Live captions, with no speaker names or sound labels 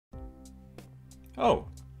Oh,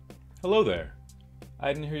 hello there.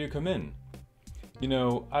 I didn't hear you come in. You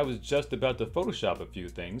know, I was just about to Photoshop a few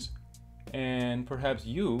things, and perhaps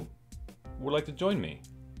you would like to join me.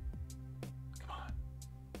 Come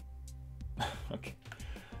on. Okay.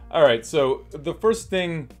 Alright, so the first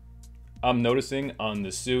thing I'm noticing on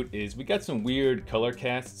the suit is we got some weird color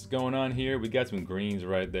casts going on here. We got some greens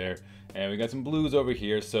right there, and we got some blues over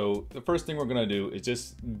here. So the first thing we're gonna do is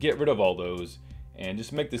just get rid of all those and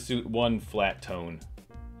just make the suit one flat tone.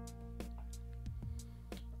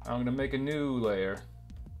 I'm gonna make a new layer,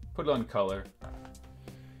 put it on color,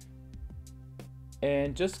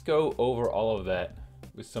 and just go over all of that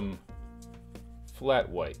with some flat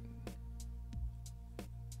white.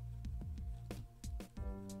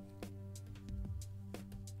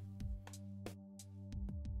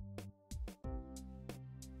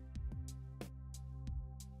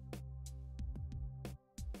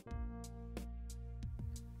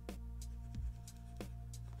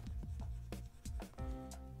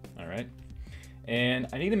 All right, and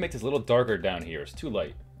I need to make this a little darker down here. It's too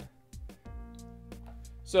light.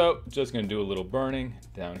 So just gonna do a little burning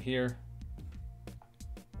down here.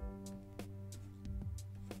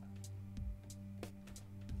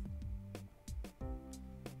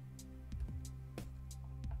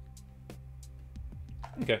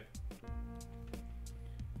 Okay.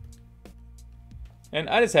 And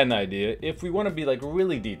I just had an idea. If we want to be like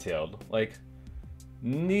really detailed, like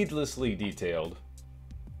needlessly detailed,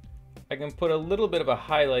 I can put a little bit of a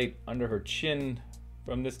highlight under her chin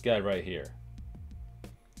from this guy right here.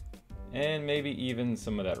 And maybe even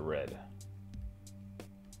some of that red.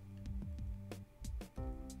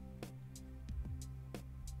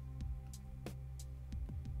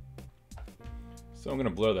 So I'm gonna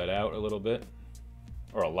blur that out a little bit,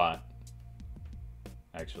 or a lot,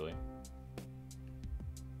 actually.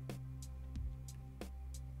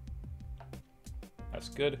 That's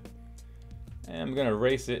good. And I'm gonna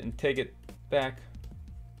erase it and take it back,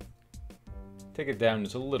 take it down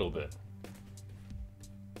just a little bit.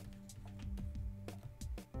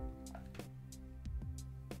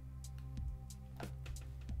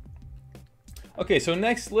 Okay, so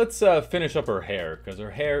next let's finish up her hair, because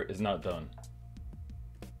her hair is not done.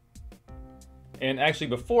 And actually,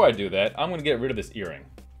 before I do that, I'm gonna get rid of this earring.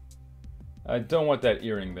 I don't want that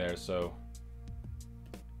earring there, so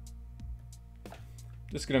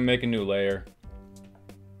just gonna make a new layer.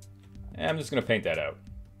 And I'm just gonna paint that out.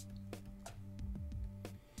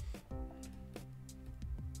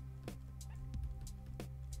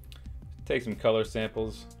 Take some color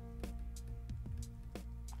samples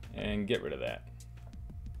and get rid of that.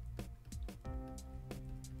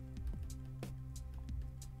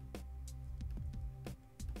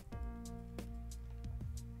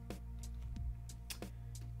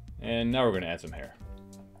 And now we're going to add some hair.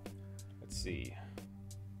 Let's see.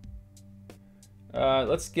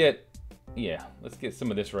 Let's get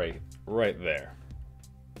some of this right there.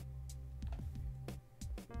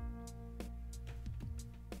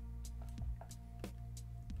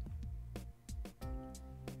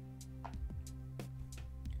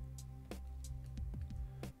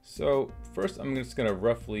 So first I'm just going to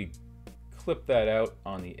roughly clip that out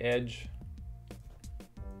on the edge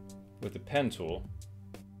with the pen tool.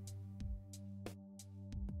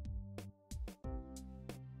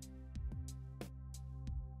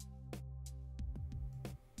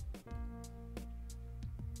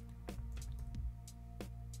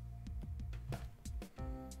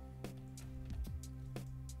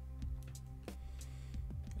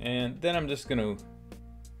 And then I'm just going to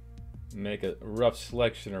make a rough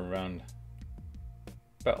selection around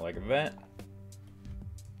about like that.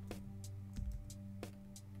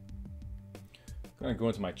 I'm going to go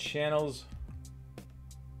into my channels.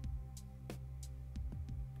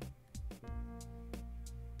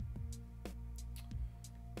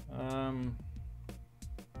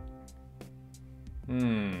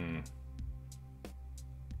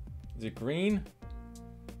 Is it green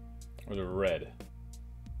or the red?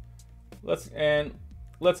 Let's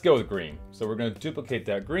go with green. So we're going to duplicate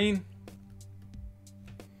that green.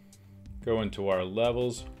 Go into our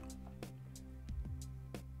levels.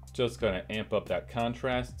 Just going to amp up that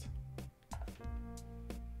contrast.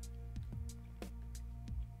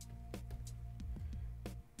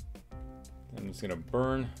 I'm just going to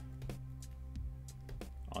burn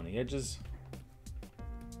on the edges.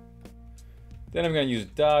 Then I'm going to use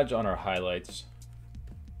dodge on our highlights.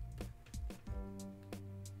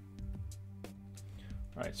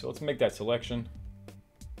 All right, so let's make that selection.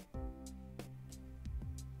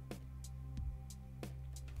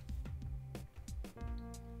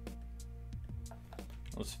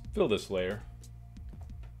 Let's fill this layer.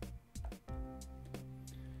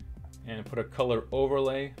 and put a color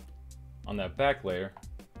overlay on that back layer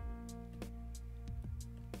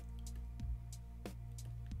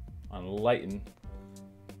on lighten,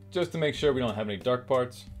 just to make sure we don't have any dark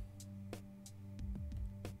parts.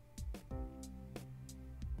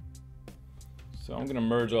 So I'm going to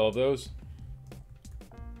merge all of those,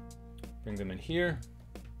 bring them in here,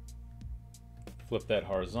 flip that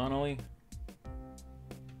horizontally,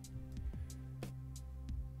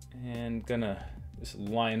 and gonna just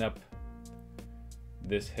line up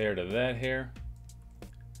this hair to that hair.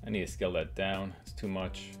 I need to scale that down, it's too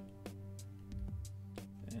much.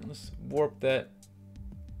 And let's warp that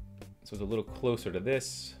so it's a little closer to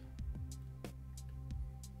this.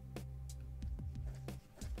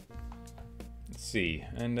 Let's see,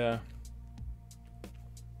 and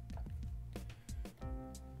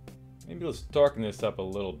maybe let's darken this up a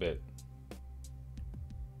little bit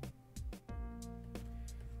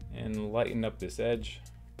and lighten up this edge.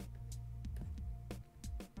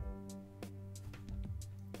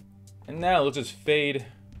 And now let's just fade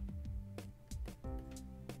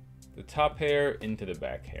the top hair into the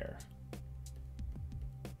back hair.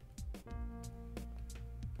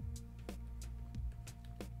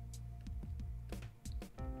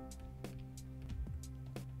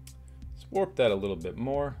 Let's warp that a little bit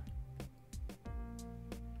more.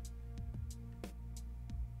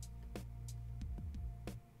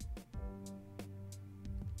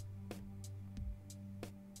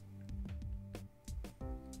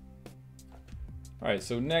 Alright,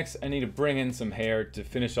 so next I need to bring in some hair to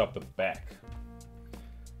finish off the back.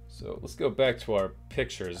 So let's go back to our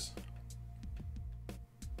pictures.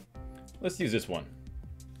 Let's use this one.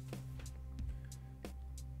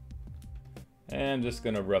 And I'm just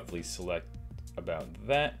going to roughly select about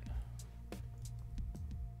that.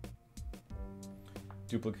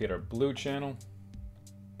 Duplicate our blue channel.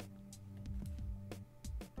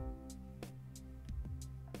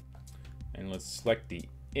 And let's select the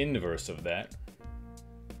inverse of that.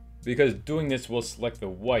 Because doing this will select the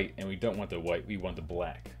white, and we don't want the white, we want the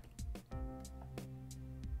black.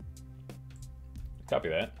 Copy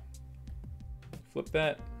that. Flip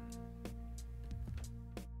that.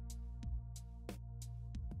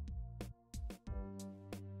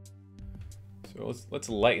 So let's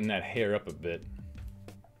lighten that hair up a bit.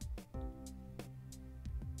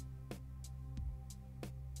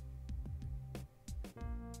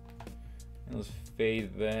 And let's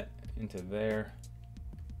fade that into there.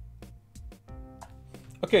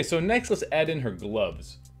 Okay, so next let's add in her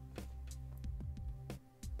gloves.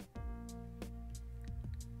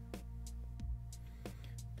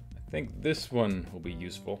 I think this one will be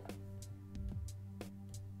useful.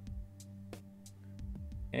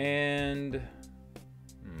 And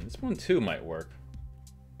this one too might work.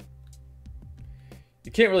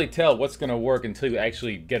 You can't really tell what's gonna work until you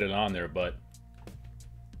actually get it on there, but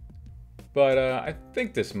I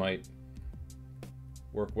think this might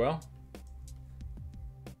work well.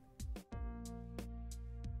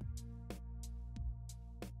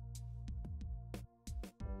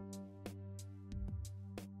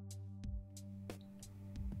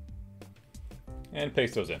 And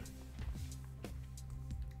paste those in.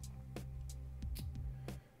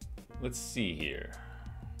 Let's see here.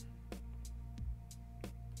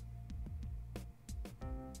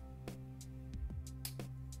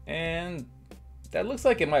 And that looks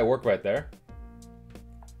like it might work right there.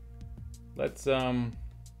 Let's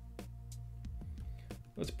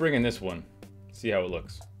bring in this one, see how it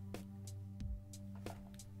looks.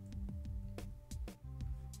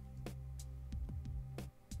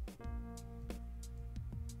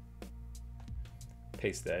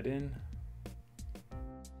 Paste that in.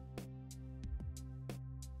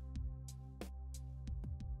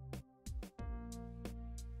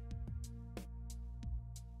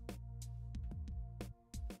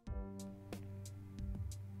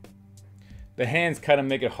 The hands kind of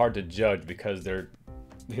make it hard to judge because they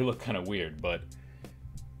look kind of weird, but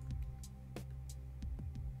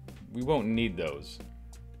we won't need those.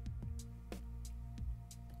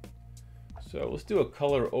 So let's do a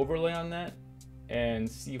color overlay on that and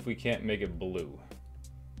see if we can't make it blue.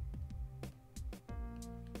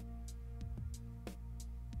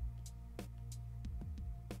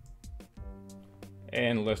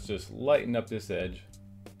 And let's just lighten up this edge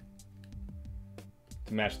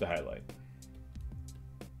to match the highlight.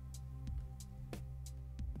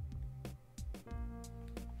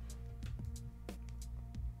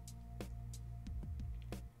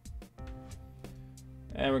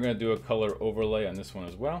 And we're going to do a color overlay on this one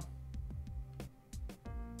as well.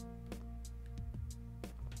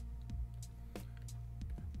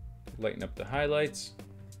 Lighten up the highlights.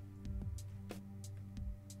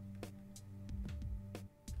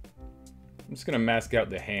 I'm just gonna mask out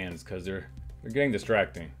the hands because they're getting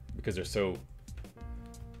distracting because they're so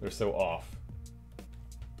off.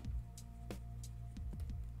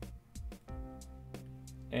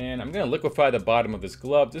 And I'm gonna liquefy the bottom of this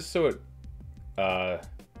glove just so it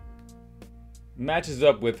matches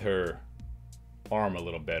up with her arm a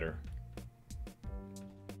little better.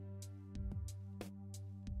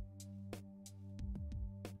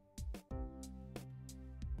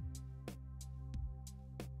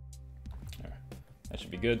 That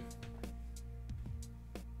should be good.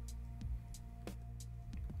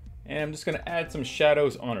 And I'm just gonna add some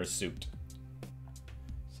shadows on her suit.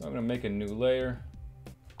 So I'm gonna make a new layer.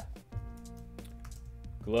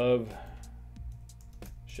 Glove,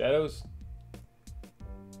 shadows.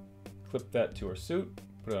 Clip that to her suit,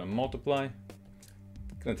 put it on multiply.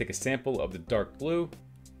 Gonna take a sample of the dark blue.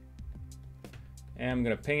 And I'm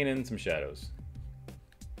gonna paint in some shadows.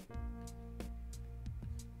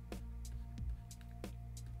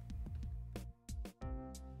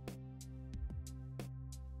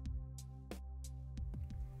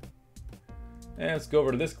 And let's go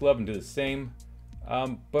over to this glove and do the same.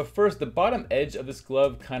 But first, the bottom edge of this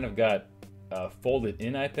glove kind of got folded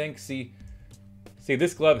in, I think. See,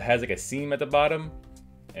 this glove has like a seam at the bottom,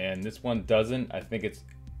 and this one doesn't. I think it's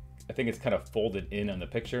kind of folded in on the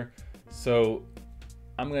picture. So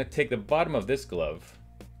I'm gonna take the bottom of this glove,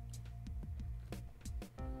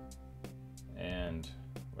 and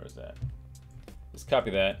where's that? Just copy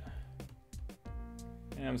that,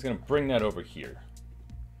 and I'm just gonna bring that over here.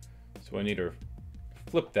 So I need to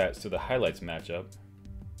flip that so the highlights match up.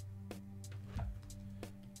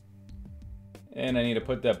 And I need to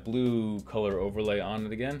put that blue color overlay on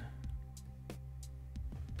it again.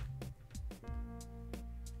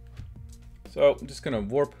 So I'm just gonna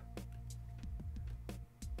warp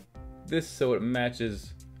this so it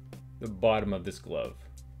matches the bottom of this glove.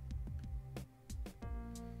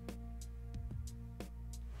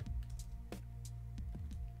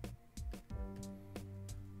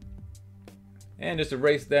 And just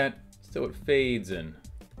erase that so it fades in.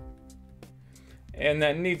 And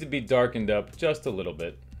that needs to be darkened up just a little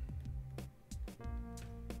bit.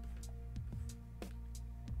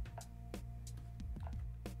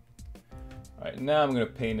 Alright, now I'm going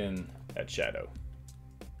to paint in that shadow.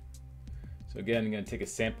 So again, I'm going to take a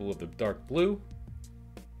sample of the dark blue.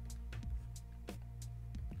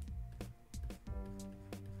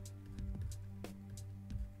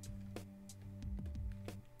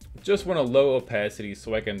 Just want a low opacity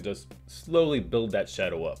so I can just slowly build that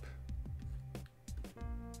shadow up.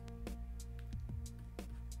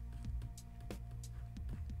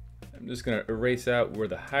 I'm just going to erase out where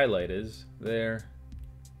the highlight is, there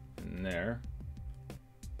and there.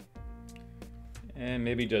 And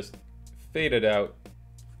maybe just fade it out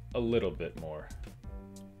a little bit more.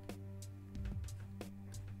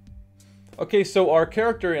 Okay, so our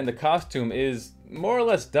character in the costume is more or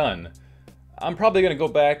less done. I'm probably going to go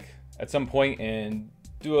back at some point and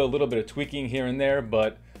do a little bit of tweaking here and there,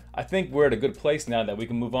 but I think we're at a good place now that we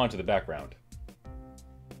can move on to the background.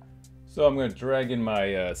 So I'm going to drag in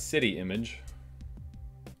my city image.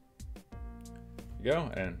 There you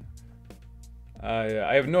go, and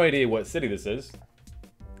I have no idea what city this is.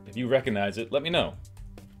 If you recognize it, let me know.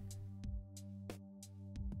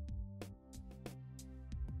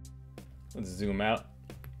 Let's zoom out.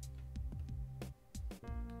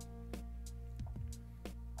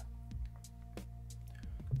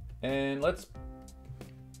 And let's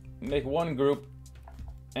make one group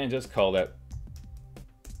and just call that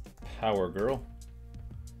Power Girl.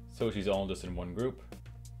 So she's all just in one group.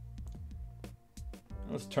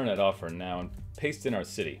 Let's turn that off for now and paste in our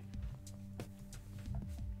city.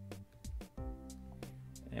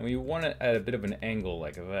 And we want it at a bit of an angle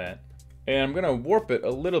like that. And I'm gonna warp it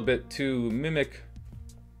a little bit to mimic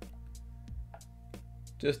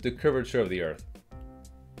just the curvature of the earth.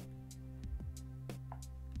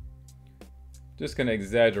 Just gonna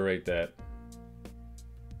exaggerate that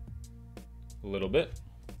a little bit.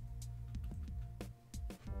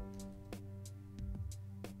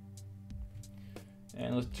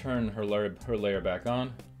 And let's turn her layer back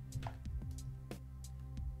on.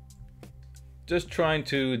 Just trying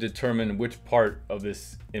to determine which part of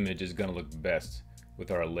this image is gonna look best with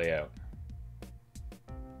our layout.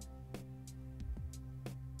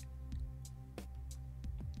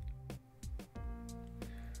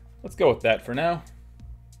 Let's go with that for now.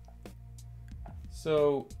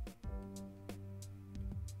 So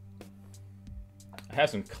I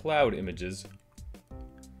have some cloud images,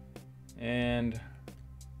 and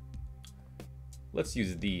let's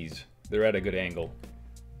use these. They're at a good angle.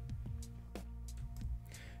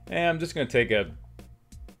 And I'm just going to take a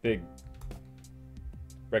big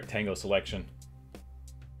rectangle selection.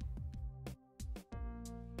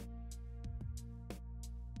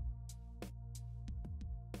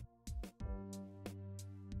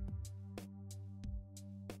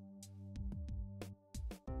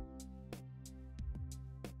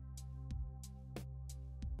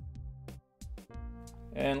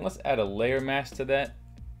 And let's add a layer mask to that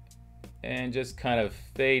and just kind of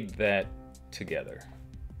fade that together.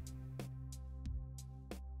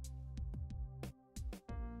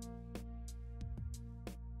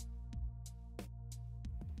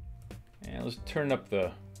 And let's turn up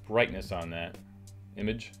the brightness on that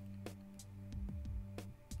image.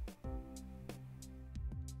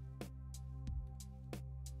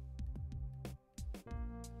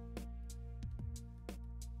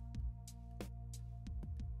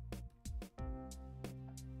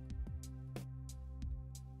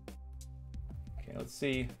 Okay, let's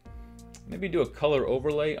see. Maybe do a color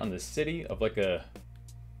overlay on the city of like a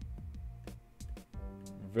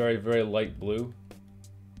very, very light blue.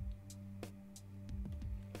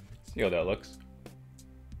 See how that looks.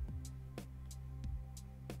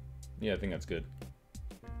 Yeah, I think that's good.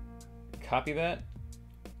 Copy that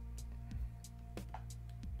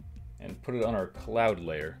and put it on our cloud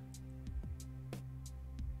layer.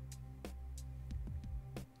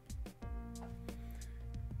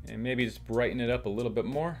 And maybe just brighten it up a little bit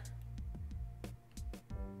more.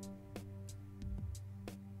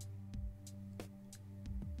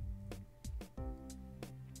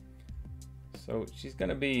 So she's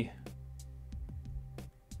gonna be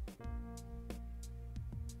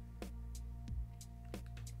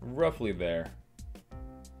roughly there.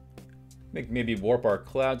 Maybe warp our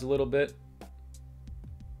clouds a little bit.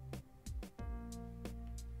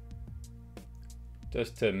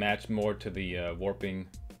 Just to match more to the warping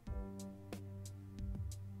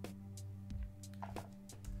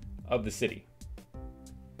of the city.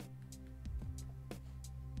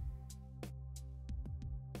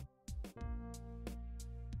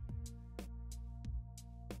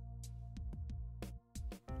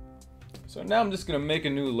 So now I'm just gonna make a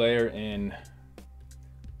new layer and I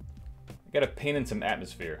gotta paint in some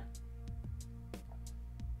atmosphere.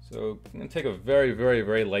 So I'm gonna take a very, very,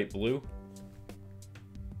 very light blue.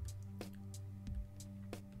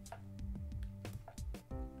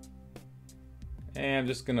 And I'm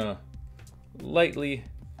just gonna lightly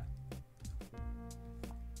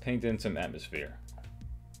paint in some atmosphere.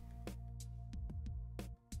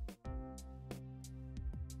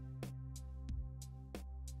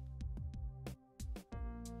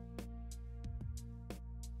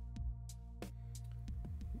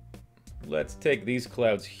 Let's take these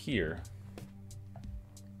clouds here.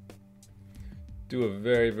 Do a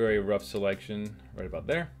very, very rough selection right about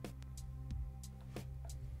there.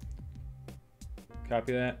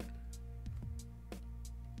 Copy that.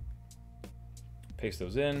 Paste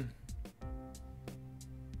those in.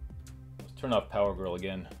 Let's turn off Power Girl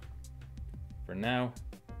again for now.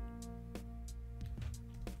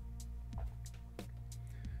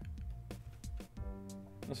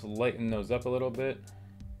 Let's lighten those up a little bit.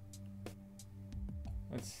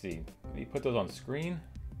 Let's see, maybe put those on screen.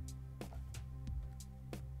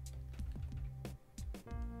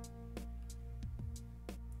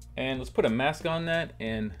 And let's put a mask on that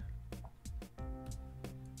and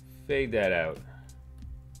fade that out.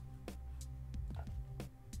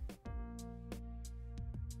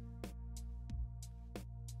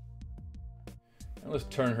 And let's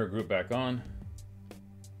turn her group back on.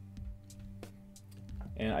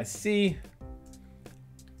 And I see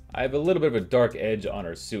I have a little bit of a dark edge on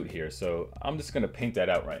her suit here, so I'm just gonna paint that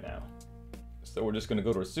out right now. So we're just gonna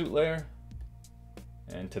go to our suit layer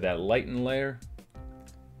and to that lighten layer.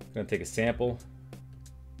 I'm gonna take a sample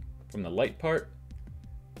from the light part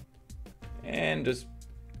and just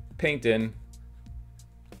paint in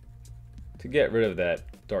to get rid of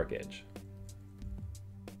that dark edge.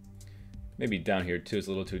 Maybe down here too, it's a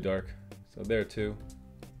little too dark. So there too,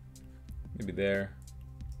 maybe there.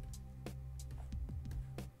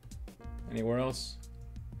 Anywhere else?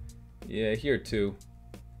 Yeah, here too.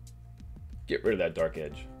 Get rid of that dark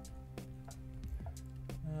edge.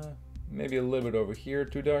 Maybe a little bit over here,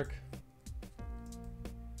 too dark.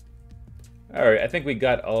 All right, I think we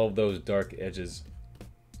got all of those dark edges.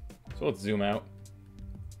 So let's zoom out.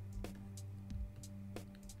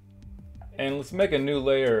 And let's make a new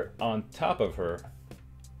layer on top of her.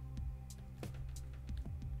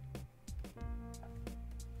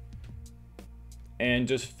 And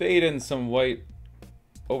just fade in some white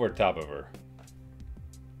over top of her.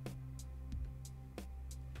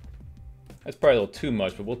 That's probably a little too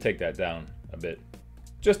much, but we'll take that down a bit.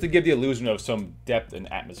 Just to give the illusion of some depth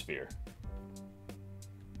and atmosphere.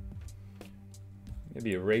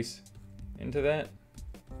 maybe erase into that.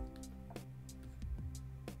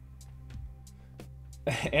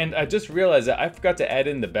 And I just realized that I forgot to add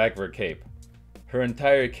in the back of her cape. Her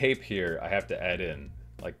entire cape here I have to add in.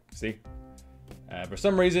 Like, see? For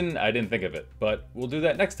some reason I didn't think of it, but we'll do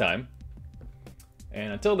that next time.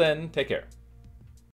 And until then, take care.